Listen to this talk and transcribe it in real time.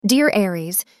Dear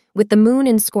Aries, with the moon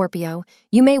in Scorpio,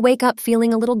 you may wake up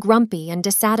feeling a little grumpy and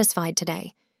dissatisfied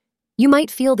today. You might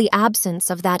feel the absence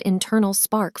of that internal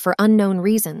spark for unknown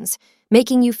reasons,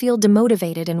 making you feel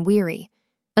demotivated and weary.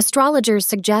 Astrologers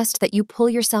suggest that you pull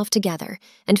yourself together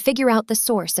and figure out the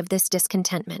source of this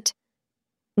discontentment.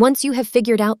 Once you have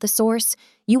figured out the source,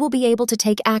 you will be able to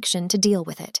take action to deal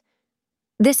with it.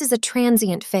 This is a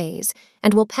transient phase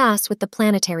and will pass with the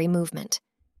planetary movement.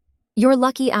 Your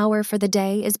lucky hour for the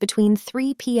day is between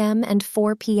 3 p.m. and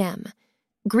 4 p.m.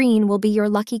 Green will be your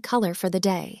lucky color for the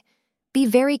day. Be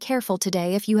very careful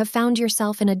today if you have found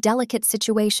yourself in a delicate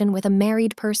situation with a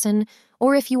married person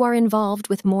or if you are involved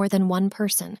with more than one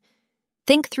person.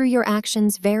 Think through your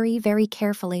actions very, very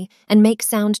carefully and make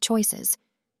sound choices.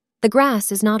 The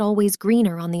grass is not always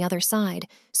greener on the other side,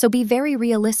 so be very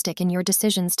realistic in your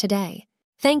decisions today.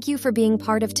 Thank you for being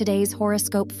part of today's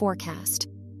horoscope forecast.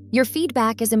 Your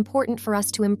feedback is important for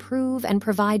us to improve and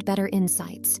provide better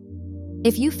insights.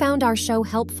 If you found our show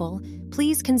helpful,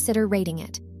 please consider rating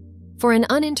it. For an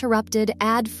uninterrupted,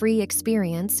 ad-free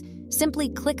experience, simply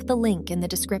click the link in the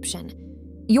description.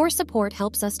 Your support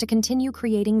helps us to continue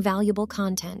creating valuable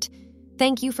content.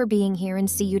 Thank you for being here and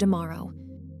see you tomorrow.